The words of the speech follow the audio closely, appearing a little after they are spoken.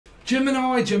Gemini,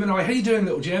 how you doing,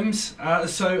 little gems?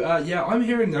 Yeah, I'm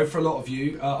hearing though for a lot of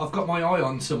you, I've got my eye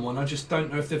on someone, I just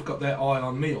don't know if they've got their eye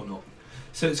on me or not.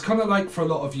 So it's kind of like for a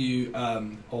lot of you,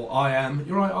 or I am,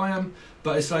 you're right, I am,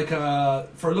 but it's like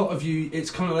for a lot of you,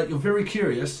 it's kind of like you're very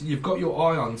curious, you've got your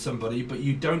eye on somebody, but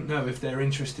you don't know if they're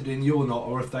interested in you or not,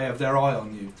 or if they have their eye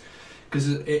on you.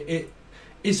 Because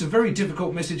it's a very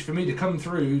difficult message for me to come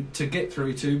through, to get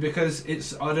through to, because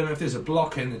it's, I don't know if there's a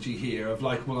block energy here of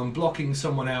like, well, I'm blocking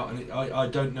someone out and I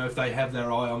don't know if they have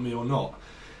their eye on me or not.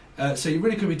 So you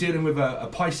really could be dealing with a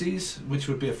Pisces, which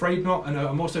would be afraid not, and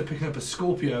I'm also picking up a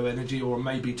Scorpio energy or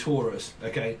maybe Taurus,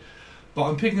 okay? But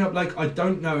I'm picking up like, I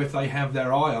don't know if they have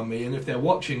their eye on me and if they're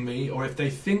watching me or if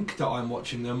they think that I'm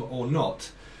watching them or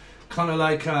not. Kind of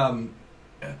like,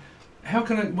 how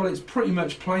can I, well, it's pretty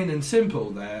much plain and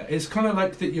simple there. It's kind of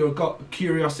like that you've got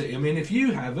curiosity. I mean, if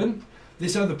you haven't,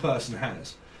 this other person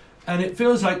has. And it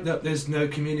feels like that there's no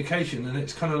communication, and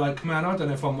it's kind of like, man, I don't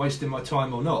know if I'm wasting my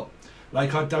time or not.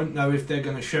 Like, I don't know if they're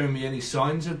going to show me any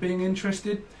signs of being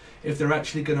interested, if they're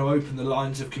actually going to open the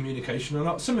lines of communication or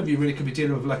not. Some of you really could be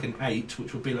dealing with like an 8,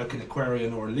 which would be like an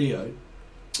Aquarian or a Leo.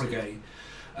 Okay.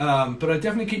 But I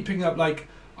definitely keep picking up like,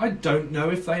 I don't know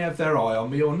if they have their eye on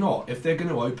me or not, if they're going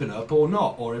to open up or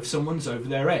not, or if someone's over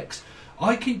their ex.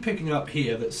 I keep picking up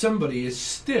here that somebody is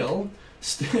still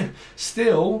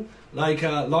like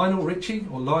Lionel Richie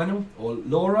or Lionel or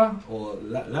Laura or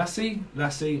Lassie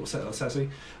or Sassy,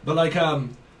 but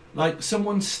like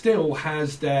someone still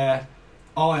has their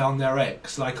eye on their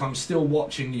ex. Like, I'm still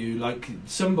watching you. Like,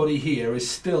 somebody here is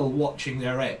still watching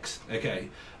their ex, okay,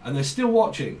 and they're still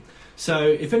watching. So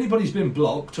if anybody's been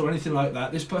blocked or anything like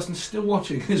that, this person's still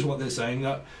watching, is what they're saying.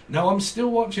 That, no, I'm still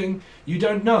watching. You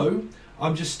don't know.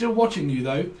 I'm just still watching you,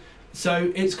 though.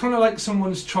 So it's kind of like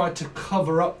someone's tried to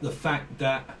cover up the fact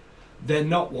that they're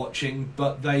not watching,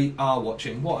 but they are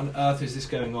watching. What on earth is this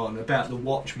going on about the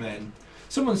Watchmen?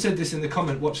 Someone said this in the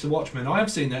comment, watch the Watchmen. I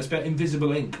have seen that. It's about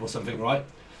invisible ink or something, right?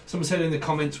 Someone said in the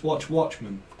comments, watch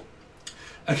Watchmen.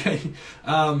 Okay.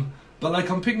 But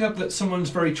like, I'm picking up that someone's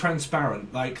very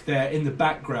transparent, like they're in the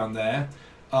background there,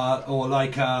 or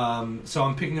like, so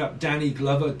I'm picking up Danny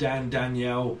Glover, Dan,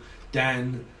 Danielle,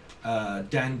 Dan,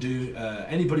 Dandu,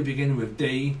 anybody beginning with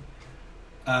D,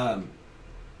 or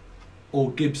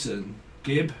Gibson,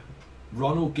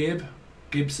 Ronald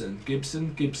Gibson.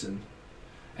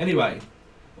 Anyway,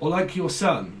 or like your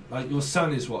son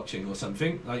is watching or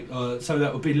something, like, so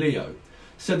that would be Leo.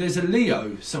 So there's a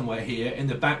Leo somewhere here in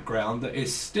the background that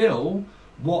is still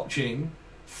watching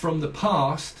from the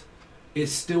past,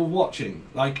 is still watching.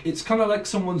 Like, it's kind of like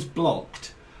someone's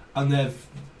blocked and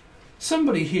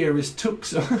somebody here has took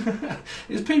some,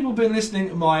 has people been listening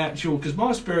to my actual, because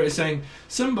my spirit is saying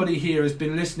somebody here has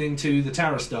been listening to the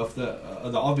tarot stuff that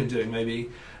I've been doing maybe,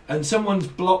 and someone's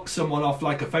blocked someone off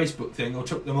like a Facebook thing or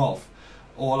took them off,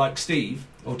 or like Steve,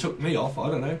 or took me off, I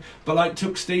don't know, but like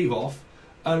took Steve off.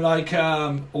 And like,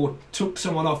 or took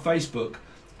someone off Facebook,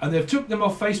 and they've took them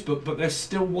off Facebook, but they're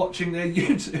still watching their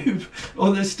YouTube,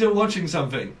 or they're still watching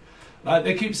something. Like,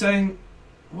 they keep saying,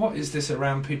 what is this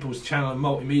around people's channel and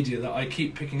multimedia that I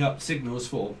keep picking up signals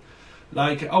for?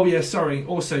 Like, oh yeah, sorry,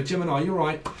 also Gemini, you're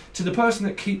right. To the person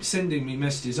that keeps sending me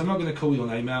messages, I'm not going to call your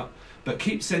name out, but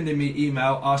keep sending me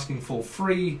email asking for a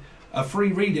free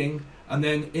reading, and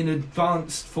then in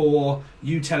advance for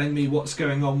you telling me what's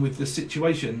going on with the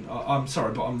situation. I'm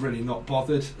sorry, but I'm really not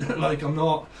bothered. Like, I'm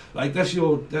not, like, that's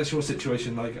your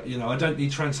situation. Like, you know, I don't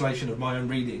need translation of my own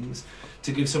readings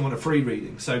to give someone a free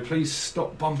reading. So please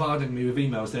stop bombarding me with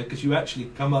emails there, because you actually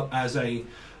come up as a,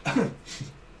 do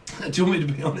you want me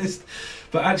to be honest?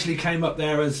 But actually came up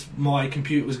there as my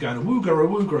computer was going a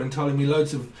wooga and telling me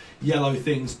loads of yellow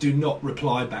things. Do not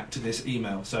reply back to this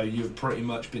email. So you've pretty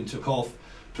much been took off.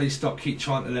 Please keep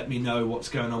trying to let me know what's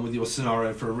going on with your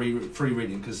scenario for a free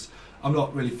reading, because I'm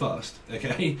not really fussed,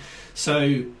 okay?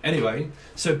 So anyway,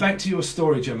 so back to your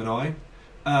story, Gemini.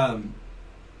 Yeah,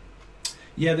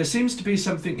 there seems to be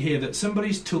something here that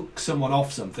somebody's took someone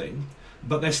off something,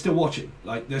 but they're still watching.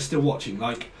 Like, they're still watching.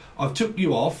 Like, I've took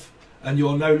you off and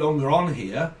you're no longer on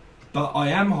here, but I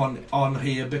am on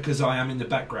here because I am in the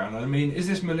background. I mean, is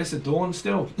this Melissa Dawn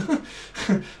still?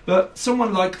 But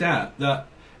someone like that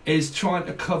is trying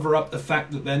to cover up the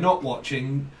fact that they're not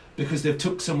watching because they've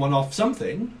took someone off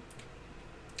something,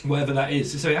 whatever that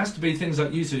is. So it has to be things like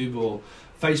YouTube or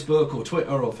Facebook or Twitter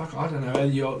or fuck, I don't know,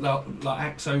 you're like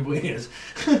act so weird.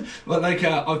 But like,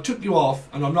 I took you off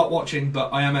and I'm not watching,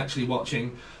 but I am actually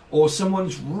watching. Or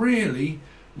someone's really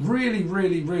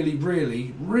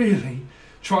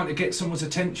trying to get someone's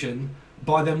attention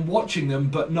by them watching them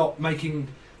but not making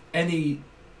any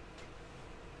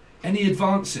any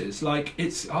advances. Like,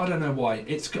 it's, I don't know why,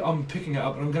 I'm picking it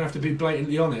up and I'm going to have to be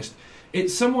blatantly honest.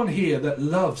 It's someone here that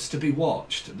loves to be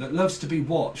watched,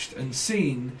 and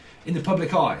seen in the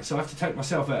public eye. So I have to take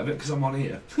myself out of it because I'm on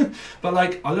here. But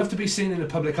like, I love to be seen in the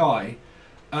public eye,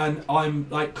 and I'm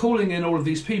like calling in all of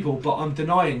these people, but I'm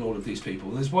denying all of these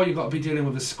people. That's why you've got to be dealing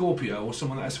with a Scorpio, or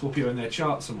someone that has Scorpio in their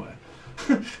chart somewhere,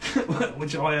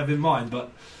 which I have in mind. But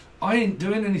I ain't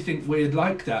doing anything weird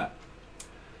like that.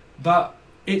 But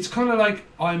it's kind of like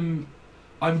I'm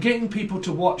getting people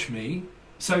to watch me.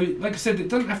 So, like I said, it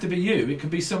doesn't have to be you. It can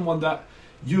be someone that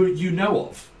you know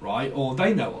of, right? Or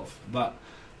they know of. But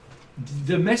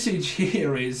the message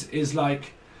here is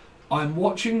like, I'm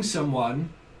watching someone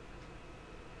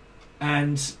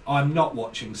and I'm not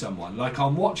watching someone. Like,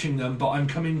 I'm watching them, but I'm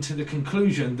coming to the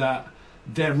conclusion that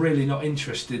they're really not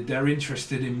interested. They're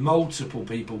interested in multiple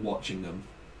people watching them,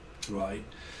 right?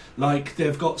 Like,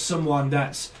 they've got someone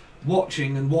that's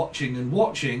watching and watching and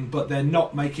watching, but they're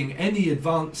not making any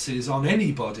advances on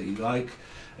anybody. Like,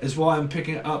 is why I'm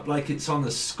picking it up like it's on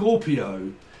a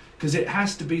Scorpio, because it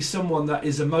has to be someone that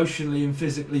is emotionally and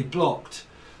physically blocked,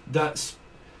 that's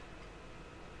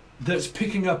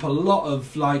picking up a lot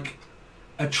of like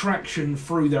attraction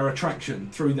through their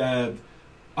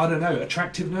I don't know,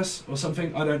 attractiveness or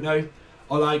something, I don't know,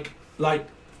 or like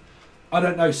I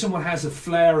don't know, someone has a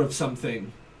flare of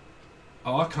something.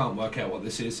 Oh, I can't work out what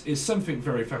this is. Is something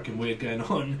very fucking weird going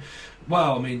on?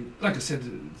 Well, I mean, like I said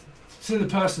to the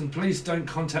person, please don't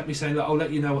contact me saying that I'll let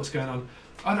you know what's going on.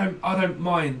 I don't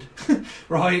mind,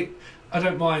 right? I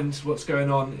don't mind what's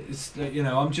going on. It's, you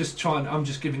know, I'm just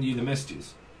giving you the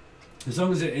messages. As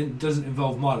long as it doesn't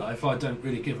involve my life, I don't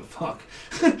really give a fuck,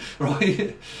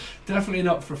 right? Definitely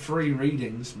not for free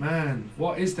readings, man.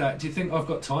 What is that? Do you think I've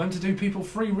got time to do people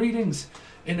free readings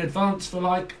in advance for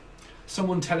like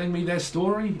someone telling me their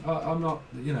story? I'm not,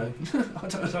 you know, I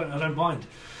don't mind.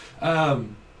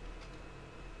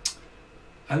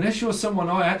 Unless you're someone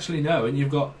I actually know and you've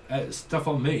got stuff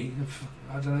on me,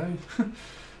 I don't know.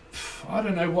 I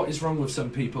don't know what is wrong with some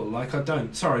people. Like, I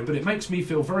don't, sorry, but it makes me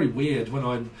feel very weird when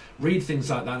I read things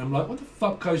like that. And I'm like, what the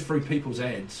fuck goes through people's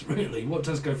heads? Really, what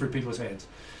does go through people's heads?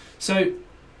 So,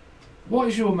 what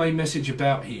is your main message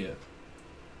about here?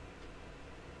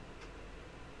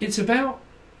 It's about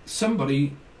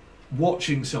somebody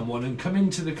watching someone and coming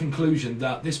to the conclusion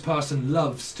that this person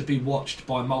loves to be watched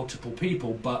by multiple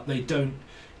people, but they don't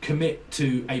commit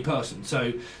to a person.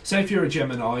 So say if you're a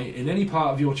Gemini in any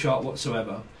part of your chart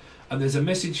whatsoever, and there's a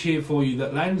message here for you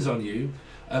that lands on you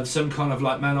of some kind of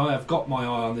like, man, I have got my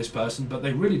eye on this person, but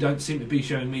they really don't seem to be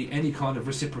showing me any kind of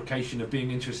reciprocation of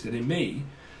being interested in me,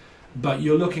 but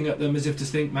you're looking at them as if to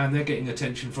think, man, they're getting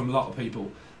attention from a lot of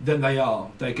people. Then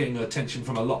they're getting attention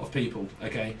from a lot of people,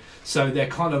 okay? So they're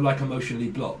kind of like emotionally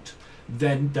blocked.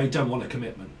 Then they don't want a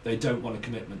commitment. They don't want a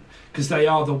commitment. Because they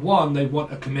are the one, they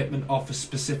want a commitment off a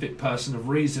specific person of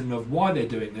reason of why they're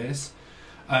doing this.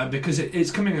 Because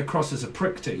it's coming across as a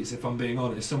prick tease, if I'm being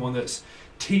honest. Someone that's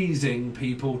teasing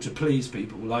people to please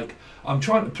people. Like, I'm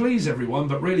trying to please everyone,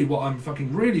 but really what I'm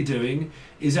fucking really doing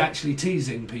is actually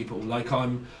teasing people. Like,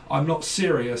 I'm not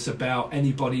serious about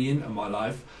anybody into my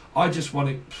life. I just want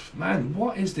to, man,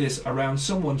 what is this around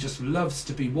someone just loves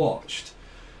to be watched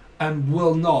and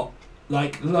will not,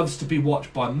 like, loves to be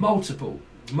watched by multiple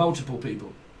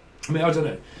people. I mean, I don't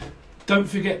know. Don't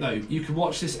forget though, you can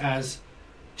watch this as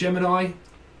Gemini,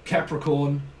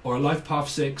 Capricorn, or a life path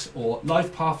 6, or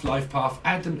life path,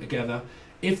 add them together.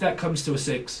 If that comes to a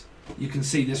 6, you can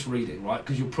see this reading, right?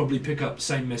 Because you'll probably pick up the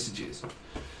same messages.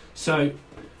 So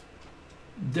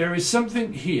there is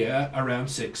something here around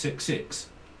 666.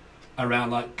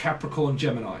 Around like Capricorn,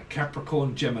 Gemini,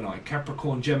 Capricorn, Gemini,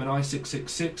 Capricorn, Gemini,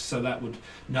 666. So that would,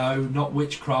 no, not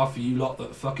witchcraft for you lot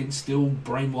that are fucking still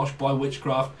brainwashed by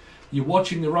witchcraft. You're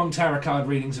watching the wrong tarot card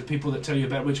readings of people that tell you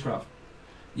about witchcraft.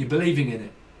 You're believing in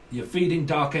it. You're feeding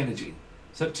dark energy.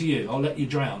 It's up to you. I'll let you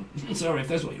drown. Sorry, if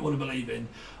that's what you want to believe in,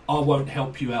 I won't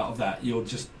help you out of that. You're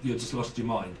just lost your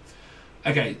mind.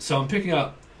 Okay, so I'm picking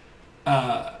up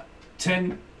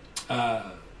 10,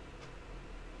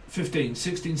 15,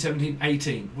 16, 17,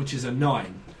 18, which is a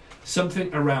 9.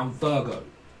 Something around Virgo.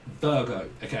 Virgo,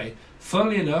 okay.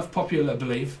 Funnily enough, popular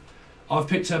belief, I've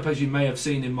picked up, as you may have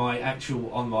seen in my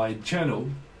on my channel,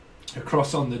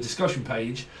 across on the discussion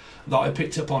page, that I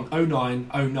picked up on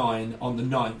 0909 on the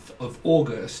 9th of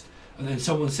August. And then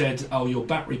someone said, oh, your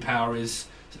battery power is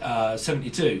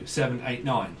 72,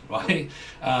 789, right?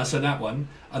 So that one.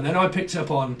 And then I picked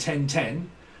up on 1010.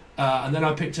 And then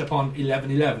I picked up on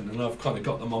 1111, and I've kind of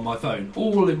got them on my phone.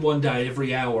 All in one day,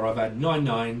 every hour, I've had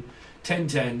 99,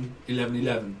 1010,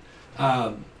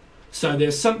 1111. So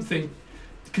there's something,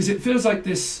 because it feels like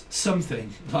this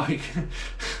something like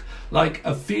like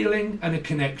a feeling and a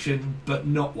connection, but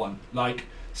not one, like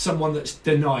someone that's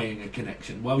denying a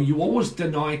connection. Well, you always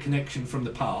deny connection from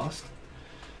the past,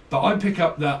 but I pick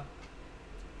up that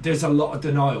there's a lot of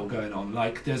denial going on.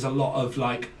 Like there's a lot of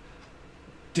like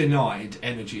denied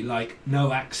energy, like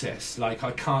no access, like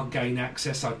I can't gain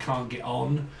access, I can't get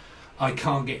on, I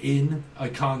can't get in, I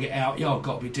can't get out. Yeah, I've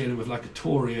got to be dealing with like a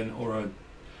Taurian or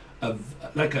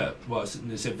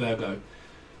it's a Virgo.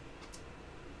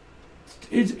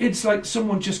 It's like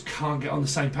someone just can't get on the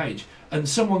same page, and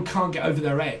someone can't get over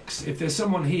their ex. If there's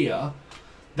someone here,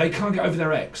 they can't get over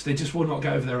their ex, they just will not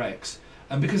get over their ex.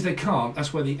 And because they can't,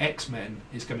 that's where the X-Men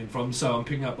is coming from. So I'm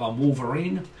picking up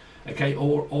Wolverine, okay,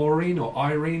 or Aurine, or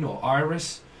Irene, or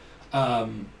Iris. But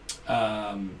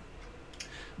I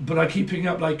keep picking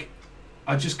up, like,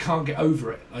 I just can't get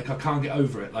over it. Like, I can't get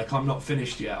over it. Like, I'm not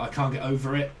finished yet. I can't get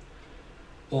over it.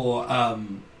 Or,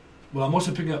 well, I'm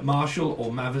also picking up Marshall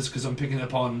or Mathers because I'm picking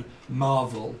up on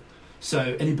Marvel.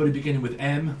 So anybody beginning with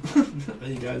M, there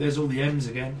you go, there's all the M's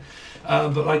again.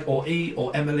 But like, or E,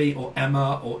 or Emily, or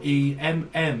Emma, or E, M.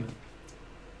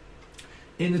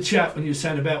 In the chat when you were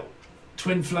saying about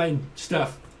twin flame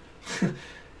stuff,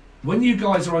 when you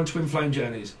guys are on twin flame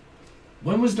journeys,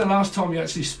 when was the last time you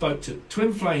actually spoke to?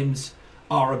 Twin flames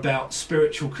are about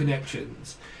spiritual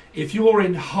connections. If you're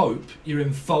in hope, you're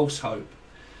in false hope.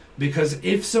 Because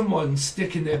if someone's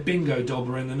sticking their bingo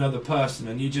dobber in another person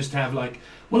and you just have like,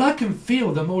 well, I can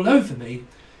feel them all over me.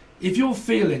 If you're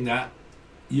feeling that,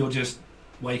 you're just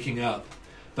waking up.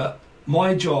 But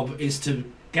my job is to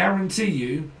guarantee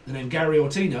you, the name Gary or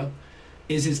Tina,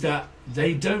 is that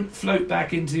they don't float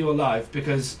back into your life,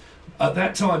 because at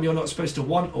that time you're not supposed to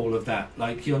want all of that.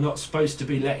 Like, you're not supposed to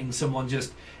be letting someone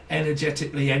just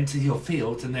energetically enter your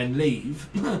field and then leave,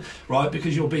 right?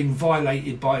 Because you're being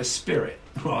violated by a spirit,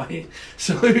 right?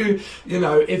 So, you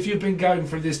know, if you've been going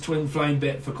through this twin flame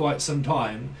bit for quite some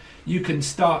time, you can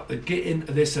start to get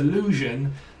into this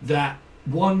illusion that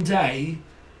one day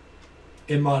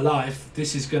in my life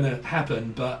this is going to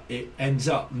happen, but it ends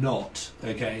up not.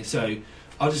 Okay, so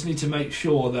I just need to make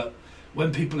sure that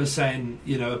when people are saying,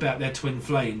 you know, about their twin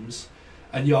flames,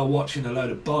 and you're watching a load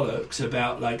of bollocks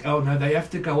about like, oh no, they have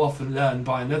to go off and learn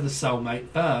by another soulmate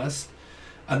first,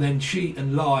 and then cheat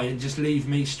and lie and just leave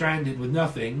me stranded with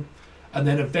nothing, and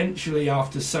then eventually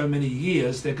after so many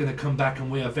years they're going to come back and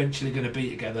we're eventually going to be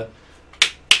together,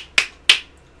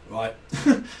 right?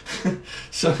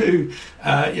 So you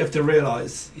have to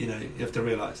realise, you know, you have to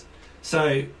realise.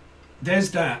 So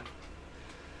there's that.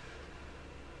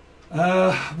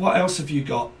 What else have you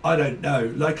got? I don't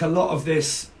know. Like a lot of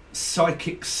this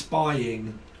psychic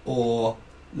spying, or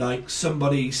like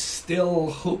somebody still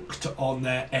hooked on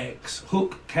their ex.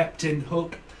 Hook, Captain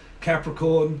Hook,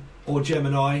 Capricorn or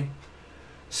Gemini,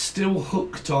 still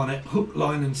hooked on it, hook,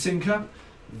 line and sinker.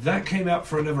 That came out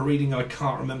for another reading. I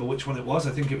can't remember which one it was.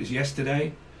 I think it was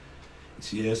yesterday.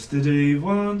 It's yesterday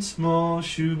once more,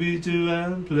 shooby-doo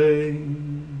and play.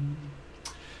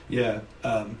 Yeah,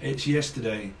 it's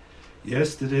yesterday.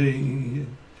 Yesterday,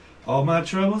 all my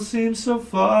troubles seem so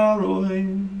far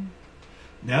away.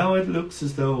 Now it looks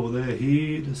as though they're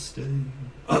here to stay.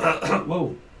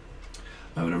 Whoa,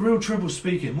 I'm having a real trouble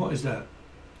speaking. What is that?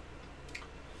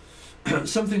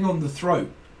 Something on the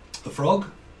throat. A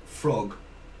frog? Frog.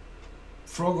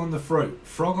 Frog on the throat.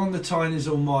 Frog on the tine is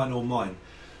all mine, all mine.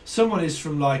 Someone is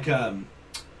from like, is a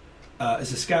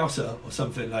Scouser or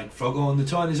something, like frog on the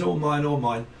tine is all mine, all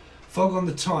mine. Fog on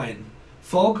the tine.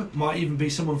 Fog might even be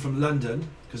someone from London,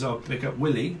 because I'll pick up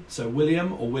Willie, so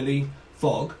William or Willie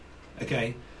Fogg,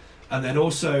 okay. And then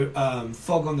also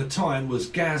Fog on the Tyne was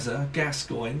Gaza,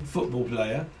 Gascoigne, football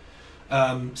player.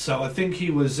 So I think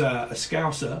he was a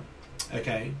Scouser,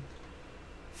 okay.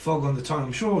 Fog on the Tyne,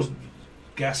 I'm sure it was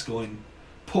Gascoigne.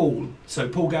 Paul, so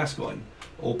Paul Gascoigne,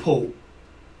 or Paul.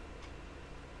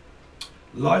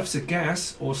 Life's a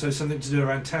Gas, also something to do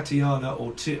around Tatiana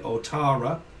or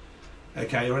Tara,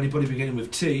 okay, or anybody beginning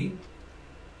with T.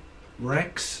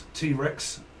 Rex,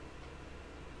 T-Rex.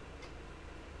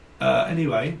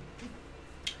 Anyway,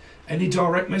 any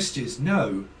direct messages?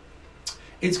 No.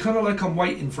 It's kind of like I'm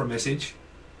waiting for a message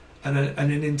and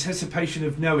an anticipation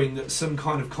of knowing that some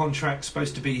kind of contract's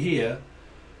supposed to be here,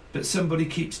 but somebody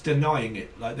keeps denying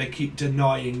it, like they keep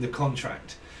denying the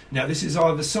contract. Now this is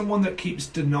either someone that keeps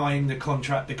denying the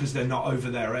contract because they're not over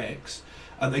their ex,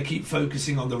 and they keep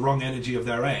focusing on the wrong energy of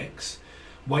their ex,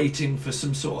 waiting for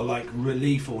some sort of like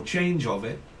relief or change of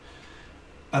it,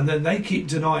 and then they keep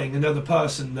denying another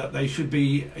person that they should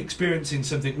be experiencing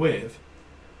something with,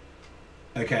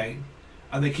 okay,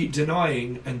 and they keep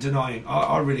denying and denying.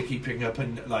 I really keep picking up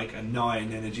like a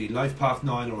 9 energy, life path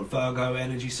 9 or a Virgo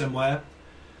energy somewhere,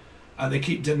 and they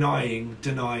keep denying.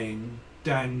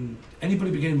 Dan,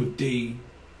 anybody beginning with D,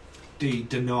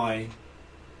 deny,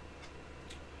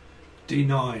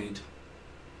 denied.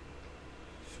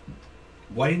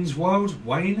 Wayne's World,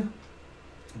 Wayne,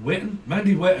 Witten,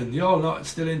 Mandy Witten. You're not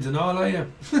still in denial, are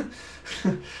you?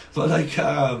 But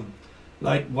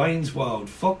like Wayne's World,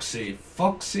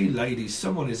 foxy ladies.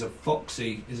 Someone is a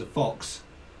foxy, is a fox,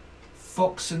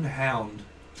 fox and hound.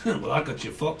 Well, I got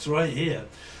your fox right here.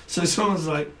 So someone's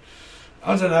like,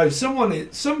 I don't know,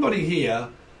 somebody here,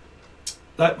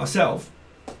 like myself,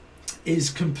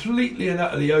 is completely and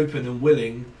utterly open and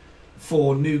willing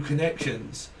for new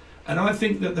connections. And I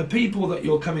think that the people that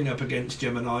you're coming up against,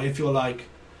 Gemini, if you're like,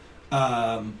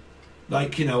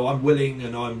 you know, I'm willing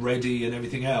and I'm ready and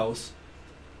everything else,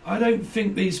 I don't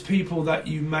think these people that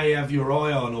you may have your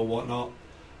eye on or whatnot,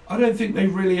 I don't think they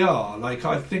really are. Like,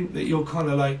 I think that you're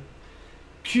kind of like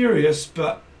curious,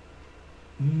 but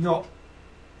not.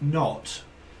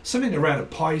 Something around a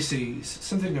Pisces,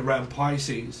 something around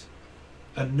Pisces,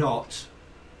 and not.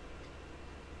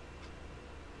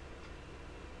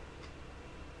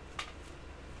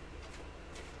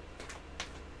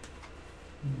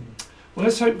 Well,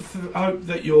 let's hope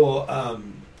that your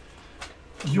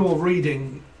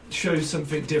reading shows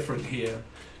something different here,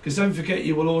 because don't forget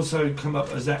you will also come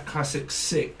up as that classic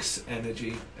 6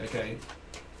 energy. Okay,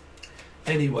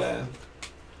 anywhere,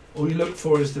 all you look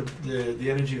for is the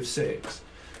energy of 6.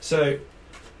 So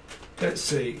let's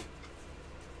see.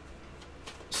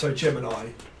 So Gemini,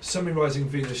 Sun, Moon, Rising,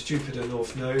 Venus, Jupiter,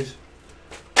 North Node.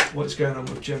 What's going on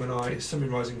with Gemini? Sun,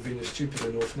 Moon, Rising, Venus,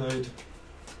 Jupiter, North Node.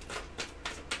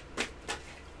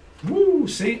 Woo!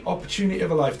 See, opportunity of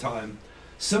a lifetime.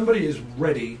 Somebody is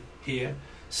ready here.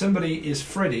 Somebody is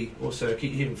Freddy. Also, I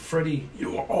keep hearing Freddy.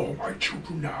 You are all my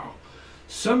children now.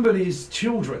 Somebody's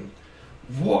children.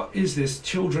 What is this?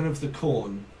 Children of the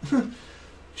Corn.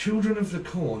 Children of the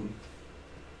Corn.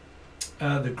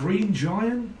 The Green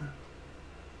Giant.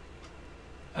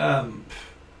 Don't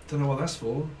know what that's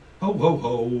for. Ho ho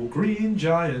ho! Green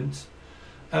Giant.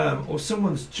 Or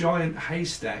someone's giant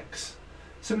haystacks.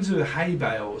 Something to do with hay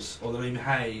bales, or the name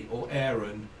Hay, or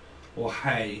Aaron, or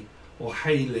Hay, or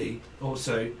Haley.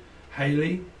 Also,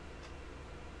 Haley.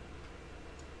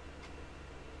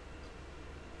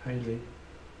 Haley.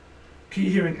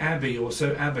 Keep hearing Abby,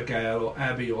 also Abigail, or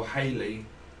Abby, or Haley.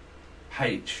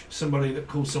 H. Somebody that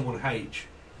calls someone H.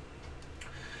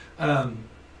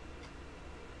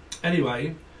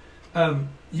 Anyway,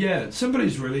 yeah,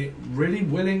 somebody's really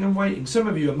willing and waiting. Some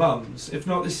of you are mums. If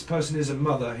not, this person is a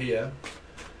mother here.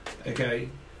 Okay,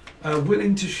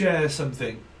 willing to share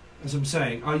something. As I'm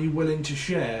saying, are you willing to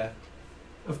share?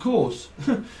 Of course.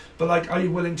 But like, are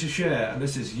you willing to share? And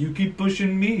this is, you keep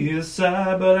pushing me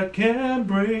aside, but I can't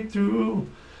break through.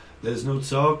 There's no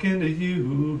talking to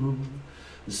you.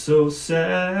 It's so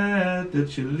sad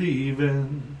that you're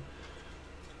leaving.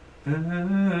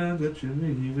 That you're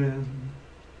leaving.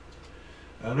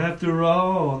 And after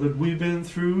all that we've been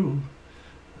through,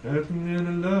 I'm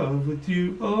in love with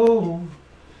you. Oh,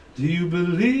 do you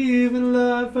believe in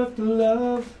life after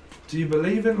love? Do you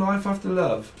believe in life after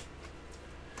love?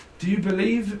 Do you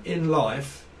believe in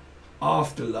life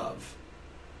after love?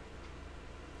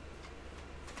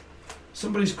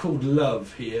 Somebody's called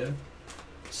Love here.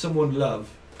 Someone Love.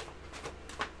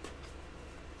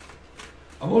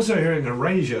 I'm also hearing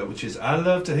Erasure, which is I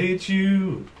love to hate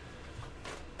you.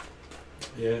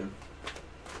 Yeah.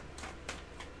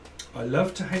 I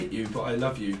love to hate you, but I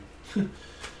love you.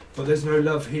 But there's no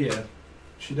love here.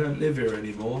 She don't live here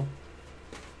anymore.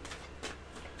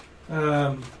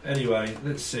 Anyway,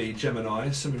 let's see.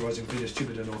 Gemini, Sun, Moon, Rising, Venus,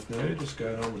 Jupiter, North Node. What's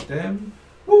going on with them?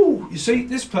 Woo! You see,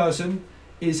 this person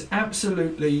is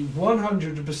absolutely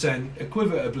 100%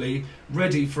 equivotably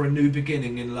ready for a new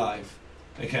beginning in life.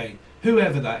 Okay,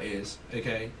 whoever that is.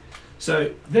 Okay,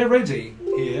 so they're ready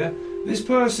here. This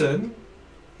person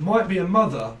might be a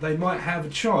mother. They might have a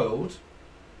child.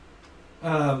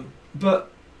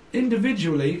 But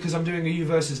individually, because I'm doing a you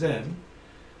versus them,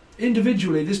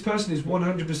 individually this person is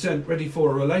 100% ready for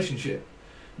a relationship.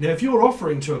 Now if you're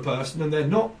offering to a person and they're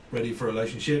not ready for a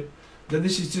relationship, then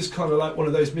this is just kind of like one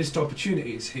of those missed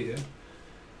opportunities here.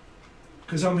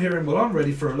 Because I'm hearing, well, I'm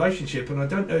ready for a relationship and I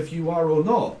don't know if you are or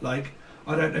not. Like,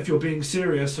 I don't know if you're being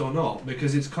serious or not,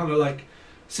 because it's kind of like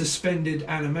suspended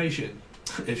animation,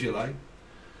 if you like.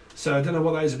 So I don't know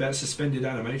what that is about suspended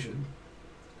animation.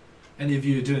 Any of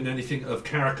you are doing anything of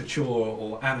caricature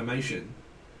or animation?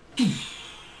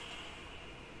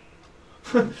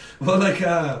 Well, like,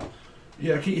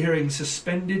 Yeah, I keep hearing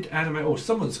suspended anime. Oh,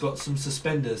 someone's got some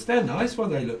suspenders. They're nice. What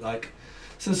do they look like?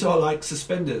 Some sort of like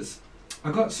suspenders.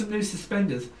 I got some new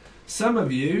suspenders. Some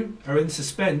of you are in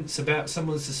suspense about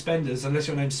someone's suspenders, unless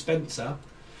your name's Spencer,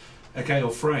 okay, or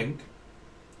Frank,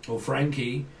 or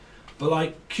Frankie. But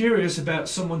like curious about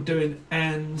someone doing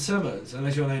Ann Summers,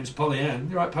 unless your name's Polly Ann.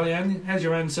 You right, Polly Ann? How's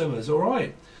your Ann Summers? All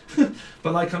right.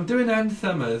 But like I'm doing Ann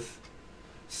Summers.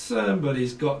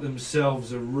 Somebody's got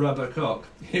themselves a rubber cock.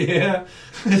 Yeah,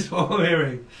 that's what I'm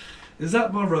hearing. Is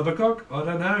that my rubber cock? I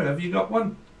don't know. Have you got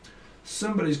one?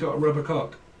 Somebody's got a rubber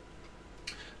cock.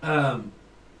 But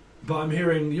I'm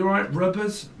hearing, you're right,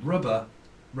 rubbers? Rubber.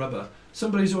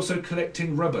 Somebody's also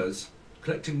collecting rubbers.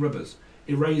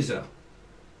 Eraser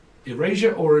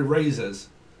or erasers.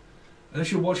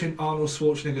 Unless you're watching Arnold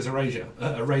Schwarzenegger's Eraser.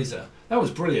 That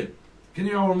was brilliant. Can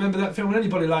you all remember that film?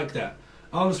 Anybody like that?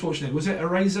 Arnold Schwarzenegger, was it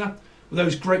Eraser? With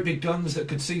those great big guns that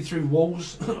could see through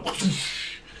walls? I'm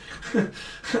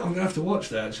going to have to watch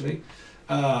that actually.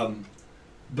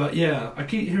 But yeah, I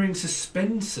keep hearing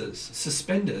suspenders.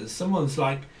 Someone's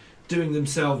like doing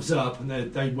themselves up and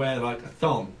they wear like a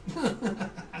thong.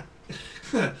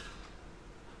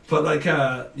 But like,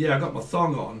 yeah, I got my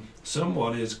thong on.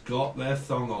 Someone has got their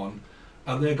thong on.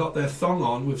 And they got their thong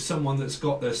on with someone that's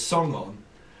got their song on.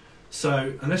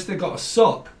 So, unless they've got a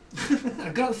sock.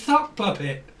 I got a sock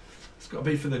puppet. It's got to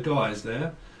be for the guys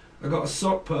there. I got a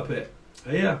sock puppet.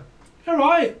 Yeah. All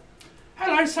right.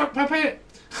 Hello, sock puppet.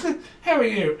 How are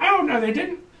you? Oh, no, they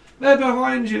didn't. They're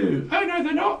behind you. Oh, no,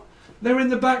 they're not. They're in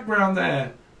the background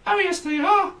there. Oh, yes, they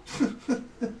are.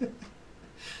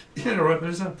 Yeah, all right,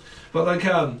 Melissa. But like,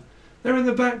 they're in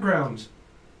the background.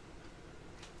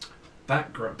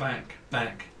 Back.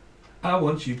 I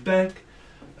want you back.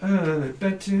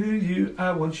 Back to you.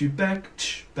 I want you back.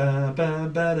 Ba, ba,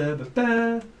 ba, da, ba,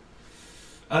 ba.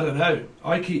 I don't know.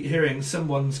 I keep hearing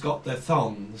someone's got their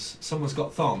thongs. Someone's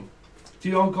got thong. Do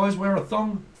you old guys wear a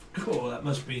thong? Oh, that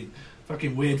must be a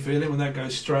fucking weird feeling when that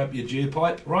goes straight up your Jew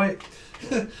pipe, right?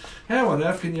 How on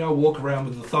earth can you all walk around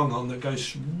with the thong on that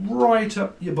goes right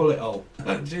up your bullet hole?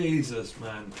 Jesus,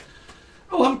 man.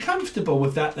 Oh, I'm comfortable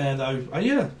with that there, though. Are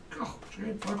you? Oh,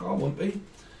 shit, fuck, I won't be.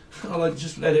 I'll like,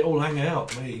 just let it all hang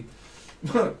out, me.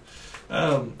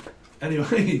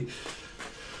 Anyway,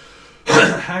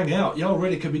 hang out. Y'all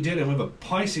really could be dealing with a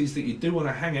Pisces that you do want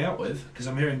to hang out with, because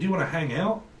I'm hearing, do you want to hang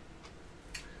out?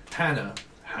 Hannah.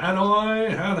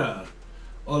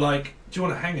 Or like, do you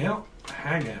want to hang out?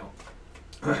 Hang out.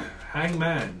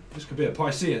 Hangman. This could be a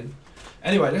Piscean.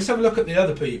 Anyway, let's have a look at the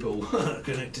other people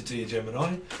connected to your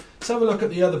Gemini. Let's have a look at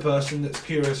the other person that's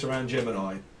curious around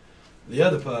Gemini. The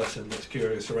other person that's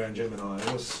curious around Gemini.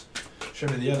 Let's show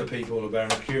me the other people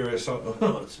about curious.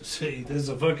 See, there's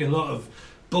a fucking lot of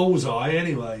bullseye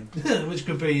anyway, which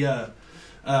could be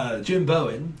Jim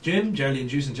Bowen, Jim, Jolene,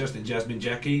 Juice and Justin, Jasmine,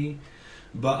 Jackie.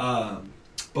 But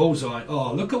bullseye.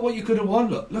 Oh, look at what you could have won.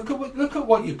 Look at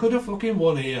what you could have fucking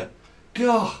won here.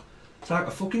 God, it's like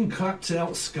a fucking clapped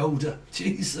out Skoda.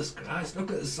 Jesus Christ,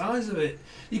 look at the size of it.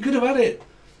 You could have had it,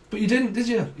 but you didn't, did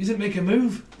you? You didn't make a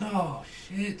move. Oh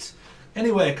shit.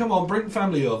 Anyway, come on, bring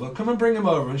family over. Come and bring them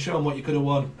over and show them what you could have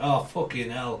won. Oh fucking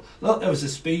hell. Look, there was a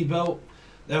speedboat.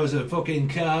 There was a fucking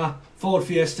car. Ford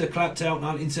Fiesta, clapped out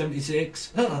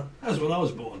 1976. That was when I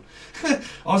was born.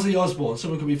 Ozzy Osbourne.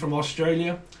 Someone could be from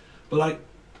Australia. But like,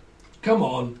 come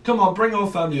on, bring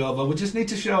our family over. We just need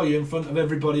to show you in front of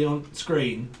everybody on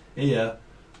screen here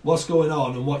what's going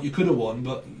on and what you could have won,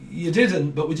 but you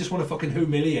didn't. But we just want to fucking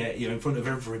humiliate you in front of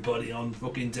everybody on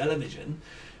fucking television.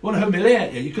 We want to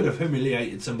humiliate you. You could have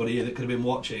humiliated somebody here that could have been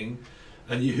watching,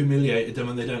 and you humiliated them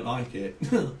and they don't like it.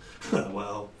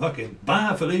 Well, fucking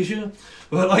bye, Felicia.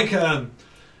 But like,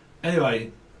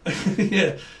 anyway,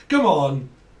 yeah, come on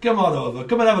over,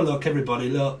 come and have a look, everybody.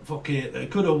 Look, fuck it, they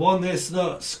could have won this.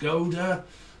 Look, Skoda,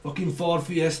 fucking Ford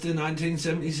Fiesta,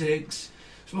 1976.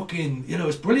 It's fucking, you know,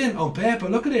 it's brilliant on paper.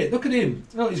 Look at it, look at him.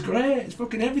 Oh, he's great. It's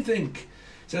fucking everything.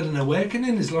 He's had an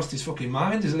awakening. He's lost his fucking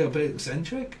mind. He's a little bit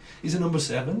eccentric. He's a number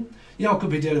 7. Y'all could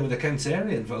be dealing with a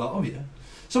Cancerian for a lot of you.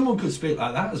 Someone could speak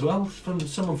like that as well. From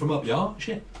someone from up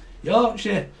Yorkshire.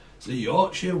 Yorkshire. It's a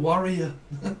Yorkshire warrior.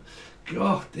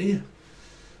 God dear.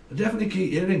 I definitely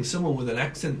keep hearing someone with an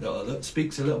accent though that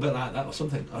speaks a little bit like that or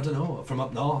something. I don't know, from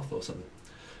up north or something.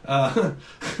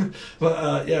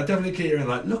 But yeah, I definitely keep hearing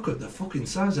like, look at the fucking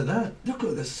size of that. Look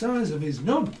at the size of his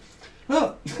knob.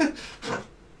 Look.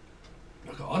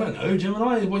 I don't know,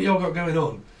 Gemini, what y'all got going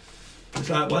on? It's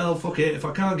like, well, fuck it. If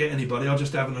I can't get anybody, I'll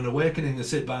just have an awakening and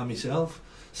sit by myself.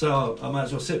 So I might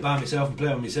as well sit by myself and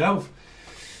play with myself.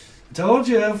 Told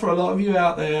you, for a lot of you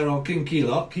out there on Kinky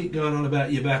Lot, keep going on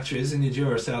about your batteries and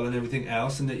your Duracell and everything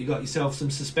else, and that you got yourself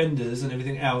some suspenders and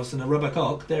everything else and a rubber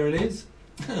cock. There it is.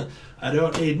 I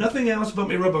don't need nothing else but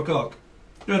my rubber cock.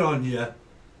 Good on you.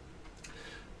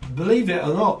 Believe it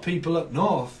or not, people up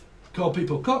north call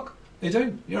people cock. They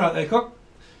do. You're right there, cock.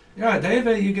 You're right, Dave.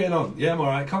 How you getting on? Yeah, I'm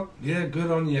alright, cock. Yeah,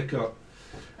 good on you, cock.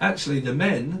 Actually, the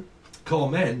men call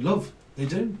men love. They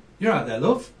do. You're right there,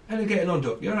 love. How are you getting on,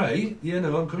 duck? You're right. Yeah,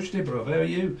 no, I'm cushy, bro. How are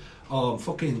you? Oh, I'm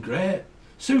fucking great.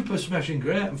 Super smashing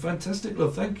great. I'm fantastic,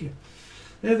 love. Thank you.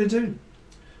 Yeah, they do.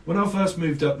 When I first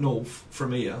moved up north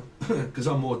from here, because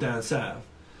I'm more down south,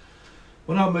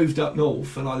 when I moved up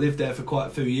north and I lived there for quite a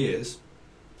few years,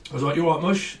 I was like, you all right,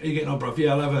 mush? How you getting on, bruv?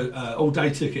 Yeah, I'll have an all-day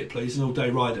ticket, please, an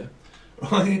all-day rider.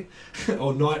 Right?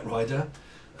 Or night rider.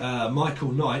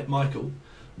 Michael.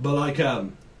 But like,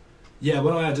 yeah,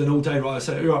 when I had an all-day rider, I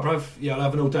said, all right, bruv, yeah, I'll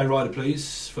have an all-day rider,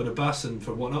 please, for the bus and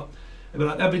for whatnot. They'd be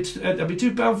like, that'd be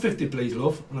 £2.50, please,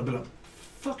 love. And I'd be like,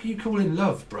 fuck are you calling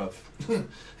love, bruv?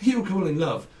 You calling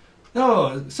love?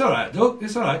 No, it's alright, Doc,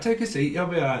 it's alright, take a seat, I'll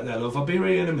be alright there, love, I'll be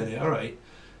here in a minute, alright.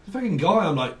 The fucking guy,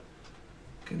 I'm like,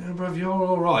 you know, bruv, you're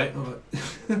alright.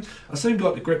 Like, I soon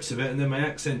got the grips of it, and then my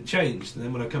accent changed, and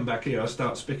then when I come back here, I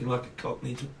start speaking like a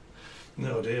cockney.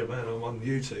 No dear, man, I'm on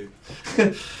YouTube.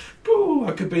 Ooh,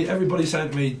 I could be, everybody's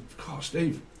saying to me, God,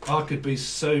 Steve, I could be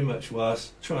so much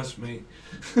worse, trust me.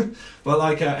 But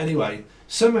like, anyway,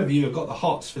 some of you have got the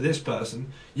hots for this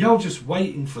person. You're just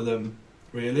waiting for them,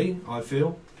 really, I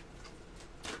feel.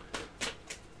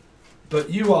 But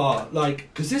you are, like,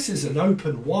 because this is an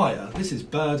open wire. This is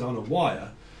bird on a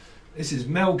wire. This is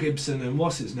Mel Gibson and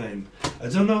what's his name? I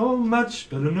don't know much,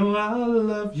 but I know I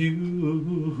love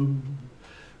you.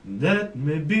 That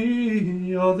may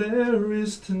be all there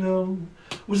is to know.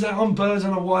 Was that on Birds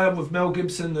on a Wire with Mel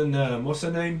Gibson and what's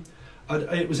her name?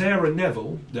 It was Aaron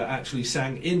Neville that actually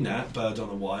sang in that Bird on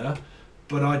a Wire,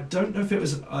 but I don't know if it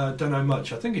was. I don't know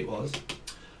much. I think it was.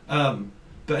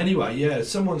 But anyway, yeah,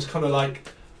 someone's kind of like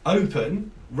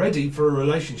open, ready for a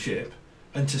relationship,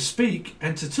 and to speak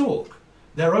and to talk.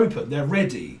 They're open. They're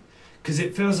ready, because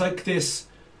it feels like this.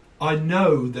 I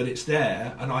know that it's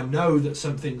there, and I know that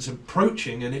something's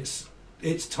approaching, and it's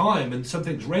time, and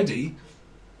something's ready.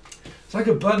 It's like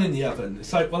a bun in the oven.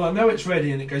 It's like, well, I know it's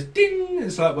ready, and it goes ding.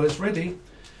 It's like, well, it's ready.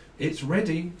 It's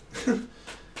ready.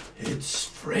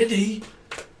 It's ready.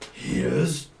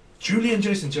 Here's Julian,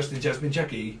 Jason, Justin, Jasmine,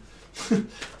 Jackie.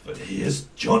 But here's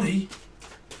Johnny.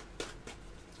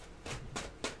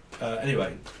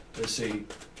 Anyway, let's see.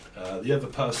 The other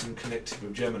person connected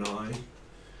with Gemini.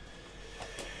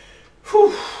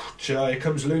 Whew. Here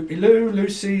comes Loopy Lou,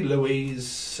 Lucy,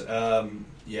 Louise,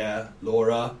 yeah,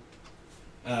 Laura,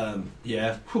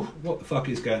 yeah, whew, what the fuck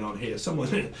is going on here?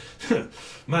 Someone,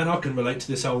 man, I can relate to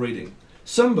this whole reading.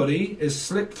 Somebody has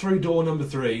slipped through door number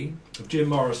 3 of Jim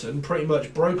Morrison, pretty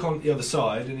much broke on the other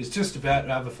side, and is just about to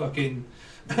have a fucking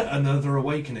another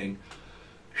awakening.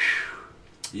 Whew.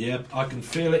 Yep, I can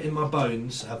feel it in my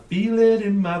bones. I feel it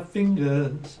in my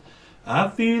fingers. I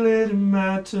feel it in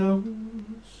my toes.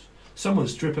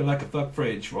 Someone's dripping like a fuck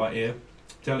fridge right here.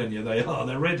 I'm telling you, they are.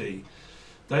 They're ready.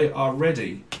 They are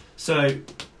ready. So,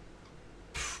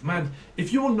 man,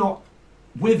 if you're not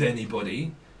with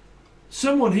anybody,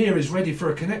 someone here is ready for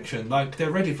a connection. Like,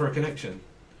 they're ready for a connection.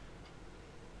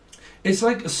 It's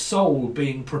like a soul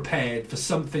being prepared for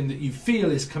something that you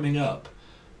feel is coming up,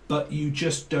 but you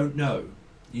just don't know.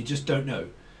 You just don't know.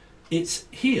 It's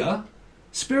here,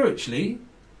 spiritually,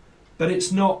 but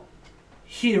it's not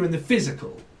here in the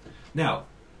physical. Now,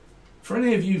 for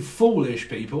any of you foolish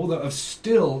people that are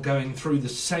still going through the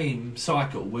same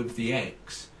cycle with the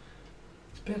ex,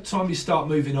 it's about time you start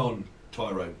moving on,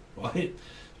 Tyrone, right?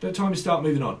 It's about time you start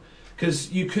moving on.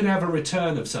 Because you could have a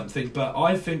return of something, but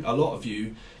I think a lot of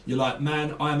you, you're like,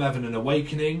 man, I'm having an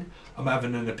awakening, I'm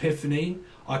having an epiphany,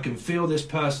 I can feel this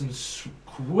person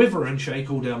quiver and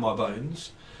shake all down my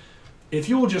bones. If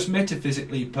you're just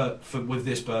metaphysically with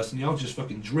this person, you're just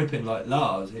fucking dripping like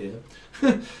Lars here.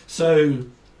 So,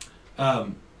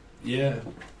 yeah.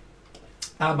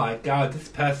 Oh my God, this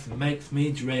person makes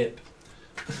me drip.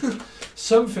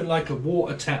 Something like a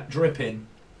water tap dripping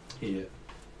here.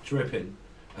 Dripping.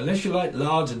 Unless you like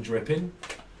lard and dripping,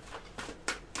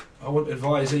 I wouldn't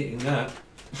advise eating that.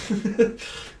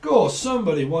 Of course,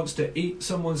 somebody wants to eat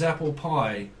someone's apple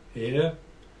pie here.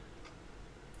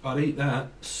 I'd eat that.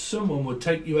 Someone would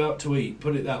take you out to eat,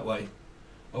 put it that way.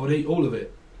 I would eat all of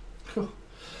it.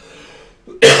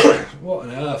 What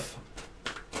on earth?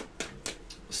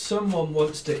 Someone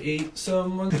wants to eat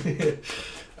someone.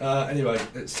 Anyway,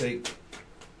 let's see.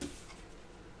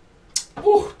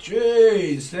 Oh,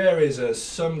 Jeez, there is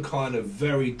some kind of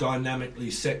very dynamically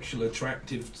sexual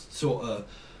attractive sort of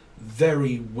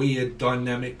very weird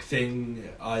dynamic thing.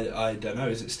 I don't know,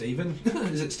 is it Stephen?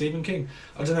 Is it Stephen King?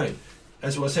 I don't know.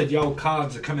 As what I said, the old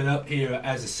cards are coming up here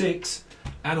as a 6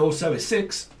 and also a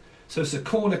 6. So it's a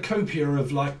cornucopia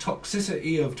of like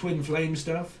toxicity of twin flame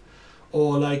stuff,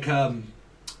 or like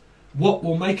what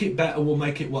will make it better will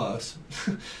make it worse.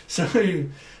 So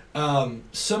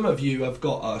some of you have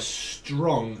got a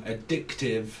strong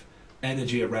addictive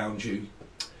energy around you,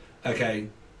 okay,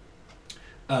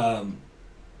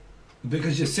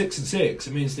 because you're 6 and 6.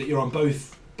 It means that you're on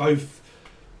both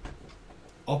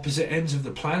opposite ends of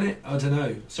the planet. I don't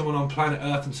know, someone on planet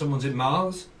Earth and someone's in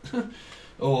Mars.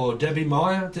 Or Debbie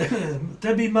Meyer.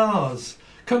 Debbie Mars,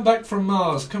 come back from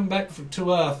Mars, come back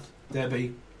to Earth,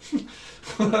 Debbie.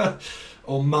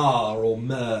 Or Ma, or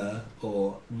Mer,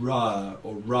 or Ra,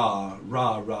 or Ra,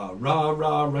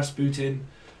 Rasputin,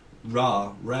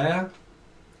 Ra, Rare,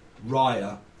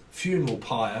 Raya, funeral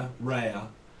pyre, rare.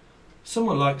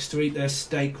 Someone likes to eat their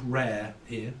steak rare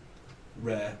here,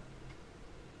 rare.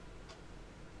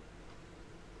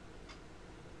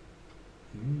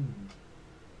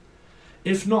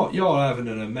 If not, you're having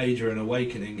a major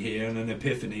awakening here and an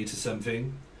epiphany to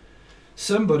something.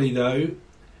 Somebody, though,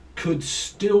 could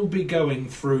still be going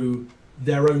through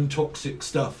their own toxic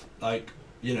stuff. Like,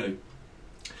 you know,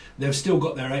 they've still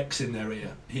got their ex in their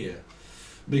ear here.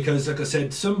 Because, like I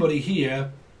said, somebody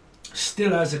here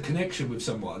still has a connection with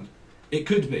someone. It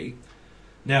could be.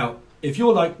 Now, if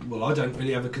you're like, well, I don't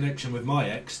really have a connection with my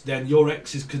ex, then your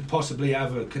exes could possibly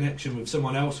have a connection with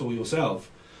someone else or yourself.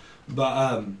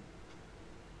 But,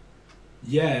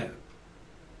 yeah.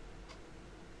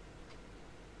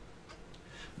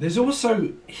 There's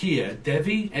also here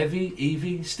Devi,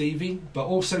 Evie, Stevie, but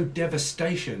also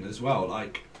devastation as well.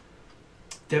 Like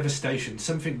devastation,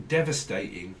 something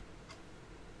devastating.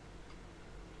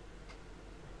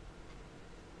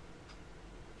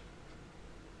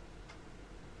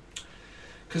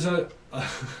 Because I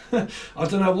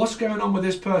don't know what's going on with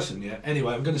this person yet.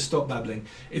 Anyway, I'm going to stop babbling.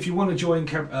 If you want to join,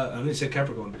 I didn't say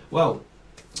Capricorn. Well,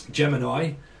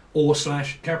 Gemini or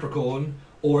 / Capricorn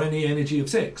or any energy of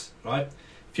 6, right?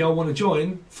 If y'all want to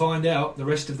join, find out the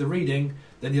rest of the reading,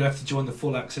 then you'll have to join the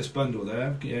full access bundle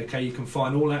there. Okay, you can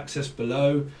find all access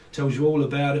below, tells you all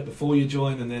about it before you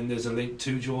join, and then there's a link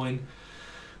to join.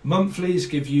 Monthlies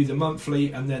give you the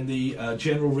monthly, and then the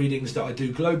general readings that I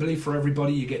do globally for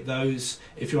everybody, you get those.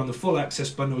 If you're on the full access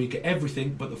bundle, you get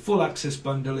everything, but the full access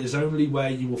bundle is only where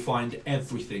you will find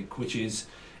everything, which is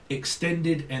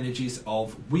extended energies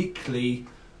of weekly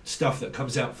stuff that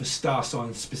comes out for star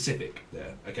sign specific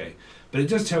there. Okay, but it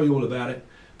does tell you all about it.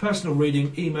 Personal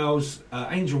reading, emails,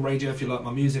 Angel Radio if you like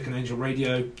my music and Angel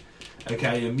Radio.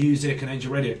 Okay, and music and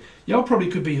Angel Radio. Y'all probably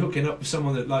could be hooking up with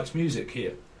someone that likes music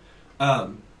here.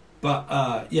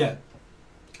 Yeah,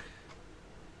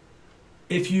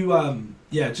 if you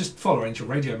yeah, just follow Angel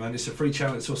Radio, man. It's a free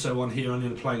channel. It's also on here on the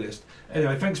playlist.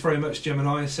 Anyway, thanks very much,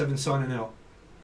 Gemini. 7 signing out.